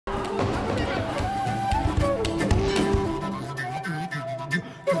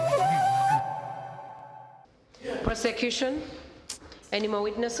Prosecution, any more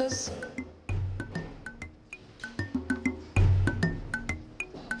witnesses?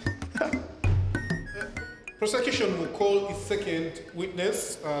 Prosecution will call its second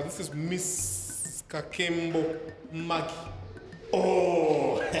witness. This is Miss Katemba Maggie.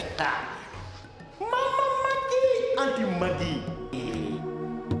 Oh, Mama Maggie, Auntie Maggie.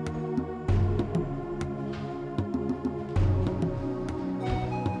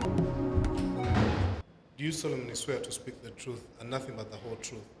 Do you solemnly swear to speak the truth and nothing but the whole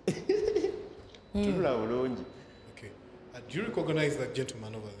truth? Okay. Do you recognize that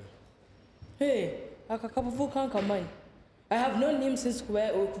gentleman over there? Hey, I have known him since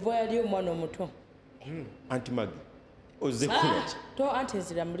Auntie Maggie. Oh, don't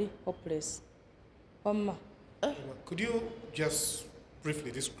aunties Ramri, hopeless. Could you just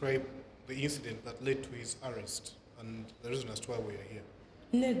briefly describe the incident that led to his arrest and the reason as to why we are here?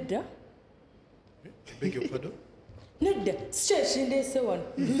 Nedda? I beg your pardon? Nedda, stretching this one.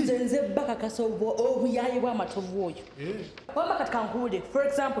 Zenze baka kasobo, oh, we are one much of war. For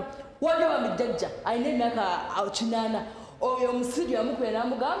example, what you are with Jaja, I name like a Chinana. Oh, your Musidia Mukuna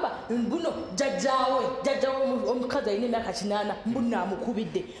Mugamba, Mbuno, Jajawe, Omkaza in Nakachinana, Muna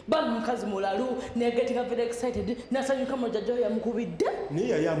Mukubide, Bam Kazmularu, near getting up very excited. Nasa you come with Jajoya Mukubide?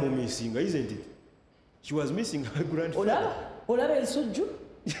 Nia Yamu missing, isn't it? She was missing her grandfather. Ola and Suju?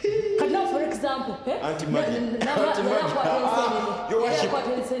 Now, for example, Auntie Maggie.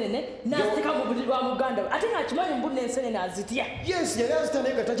 Uganda. I think I might put in Senate as it. Yes, you understand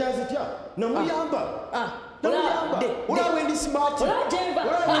a Tajazitia. Namuyamba. What when this smart? Agenda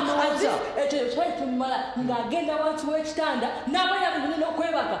wants to stand. Now I have no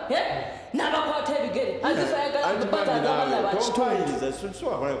quavaka. Never quite heavy get as if I got the butter. That's so I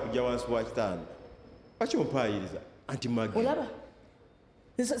could just watch that. What's your pie is Auntie Maggie?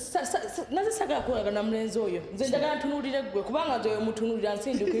 So,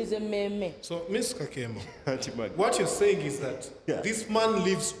 Miss Katemba, what you're saying is that this man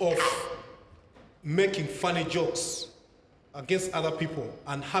lives off making funny jokes against other people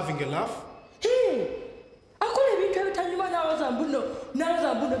and having a laugh? Hey! I could have been telling you when I was on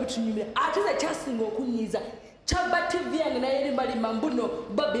Buno between me. I just a casting or Kuniza. Chaba TV and anybody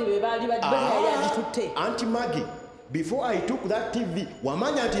Mambuno, Bobby, Auntie Maggie. Before I took that TV,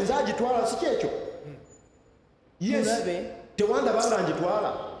 Wamanya Tinzaji Twala Sikecho. Yes, the one that was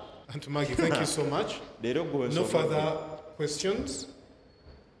Twala. Auntie Maggie, thank you so much. No further questions.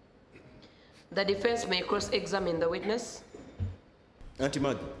 The defense may cross-examine the witness. Auntie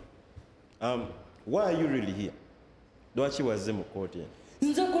Maggie, why are you really here? Doachi was the Kkooti.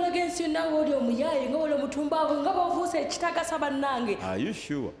 Nzakula against you now, Muyayi, Ngolo Mutumba, Ngabo say Chitaka Sabanangi. Are you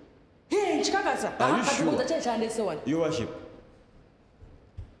sure? Hey, Chikakasa, are you sure? The church and so on. Your worship.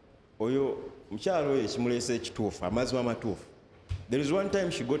 Oyo, Mcharo is Mulese Chitofa, Mazwama Tof. There is one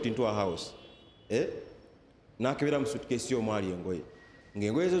time she got into a house. Nakavira suitcase yo Mari and Goy.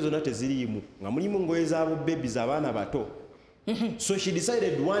 Ngengoes is not a zirimu. Namulimungoes babies Avana Bato. So she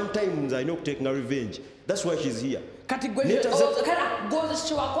decided one time I know taking a revenge. That's why she's here. Category goes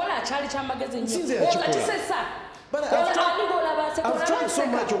to a Charlie magazine. But I've tried so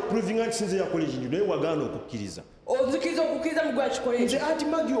much of proving out since your college, you know, Wagano Kukiriza. Oh, the kids of Kukizam Gwatch College. Auntie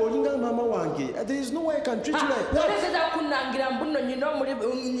Maggie, Olinga Mama Wangi. There is no way I can treat you like that. What is that? Kunangiram, you know,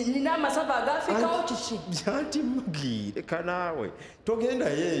 Nina Masava Gafi. Auntie Maggie, the Kanawe. Togenda,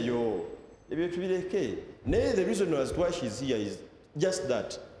 yo. The reason as to why she's here is just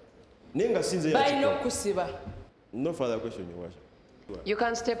that. Nenga since by no Kusiba. No further question, Your Worship. You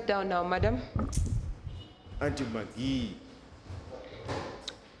can step down now, madam. Auntie Maggie.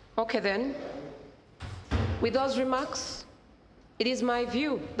 Okay then. With those remarks, it is my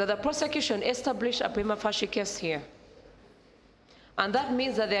view that the prosecution established a prima facie case here. And that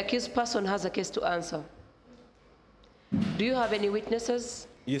means that the accused person has a case to answer. Do you have any witnesses?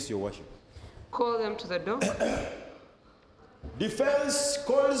 Yes, Your Worship. Call them to the door. Defense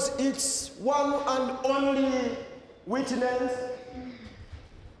calls its one and only witness,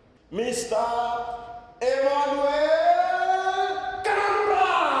 Mr. Emmanuel Katemba!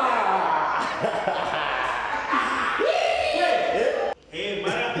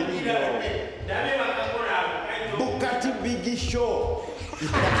 Bukati Biggie Show.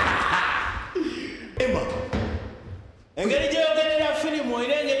 Emma. Engeri gyogerera firimu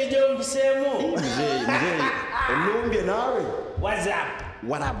era engeri gyompiseemu. Mzee, onumbye nawe. What's up?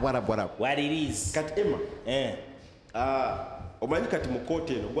 What up? What it is? Katemba. Omanyi kati mu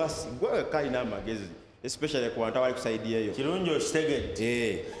Kkooti eno gwe kalina amagezi, especially ku bantu abali kusaidia eyo. Kirungi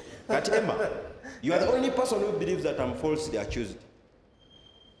okitegedde. Katemba, you are the only person who believes that I'm falsely accused.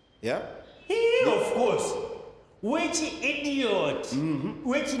 Yeah? Of course. which idiot,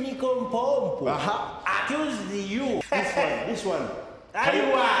 which Nikompompo accused you? This one.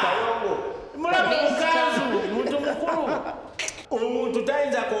 Aliwa. Mulaba mukazu, muntu mukulu. Omuntu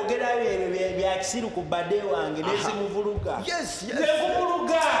tayinza kwogera bya kisiru ku badde wange nezimuvuluga. Yes.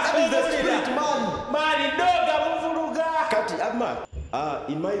 Nekuvuluga. Mani doga muvuluga. Kati ama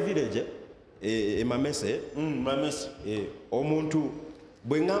in my village Mamese, omuntu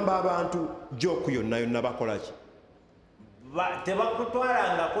bwe ngamba abantu joke yonna yonna bakola ki?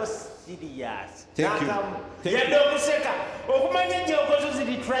 Tebakutwalangako serious. Thank you. Yadde okuseka okumanya jokozo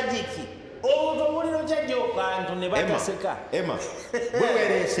ziri tragic. Obuliro kya jokantu ne bataseka. Emma, gwe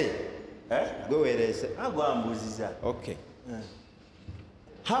weerese. Gwe weerese. Agwambuziza. Okay.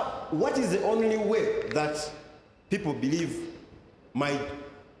 What is the only way that people believe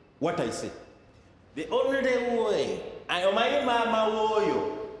what I say? The only way, omanyi maama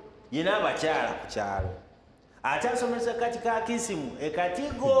w'oyo yina abakyala ku kyalo akyasomesa kati ka kisimu ekati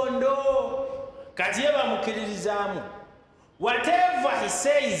gondo kati ye bamukiririzaamu whatever he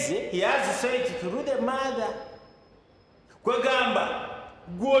says he has to say it through the mother kwegamba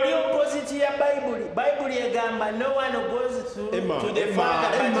gw'oli opposite ya bayibuli egamba no one goes to the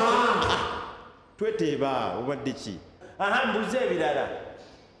father tweteeba obadde ki mbuze ebirala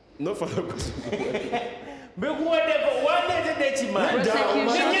no further question.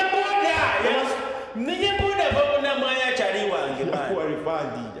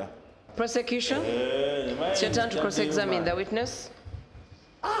 Prosecution, it's your turn to cross-examine the witness.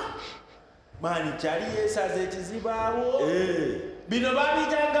 Mani chali yesaze ekizibaawo. Bino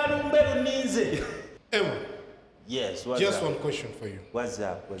babitanga lumbe luninze. Emma. Yes, just one question for you. What's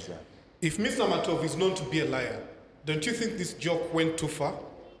up? If Mr. Matov is known to be a liar, don't you think this joke went too far?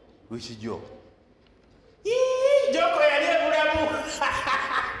 Which joke? Joko yali ebulamu.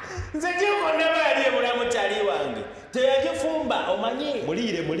 Nze joko naba yali ebulamu kyali wange. Teyagifumba omanyi.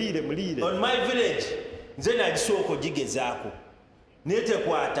 Mulire. On my village, nze nagisooka ogigezaako.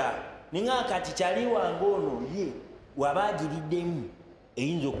 Netekwata. Ninga kati kyali wange ono ye wabagiriddemu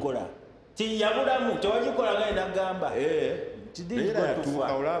eyinza okukola. Tiyabulamu tewagikola nga enagamba.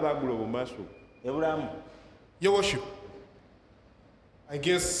 Olaba agula obumaaso. Ebulamu. Your Worship, I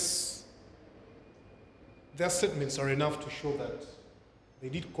guess their statements are enough to show that they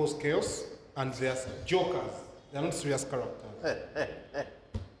did cause chaos and they are jokers. They are not serious characters.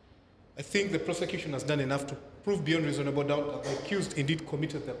 I think the prosecution has done enough to prove beyond reasonable doubt that the accused indeed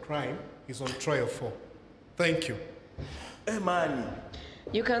committed the crime he's on trial for. Thank you. Hey, man.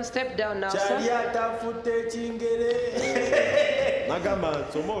 You can step down now, sir.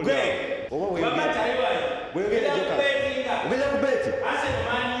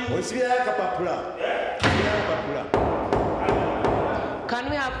 Can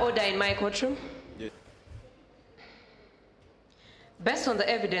we have order in my courtroom? Yes. Based on the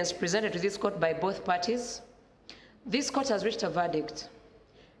evidence presented to this court by both parties, this court has reached a verdict.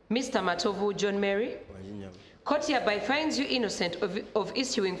 Mr. Matovu John Mary, court hereby finds you innocent of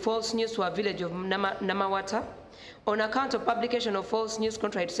issuing false news to a village of Namawata on account of publication of false news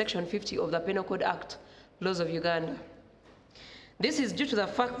contrary to Section 50 of the Penal Code Act, laws of Uganda. This is due to the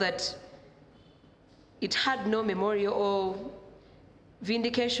fact that it had no memorial or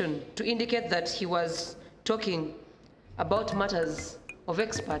vindication to indicate that he was talking about matters of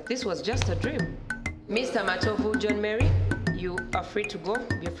expert. This was just a dream. Mr. Matovu John Mary, you are free to go.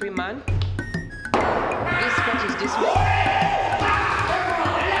 You're a free man. This court is dismissed.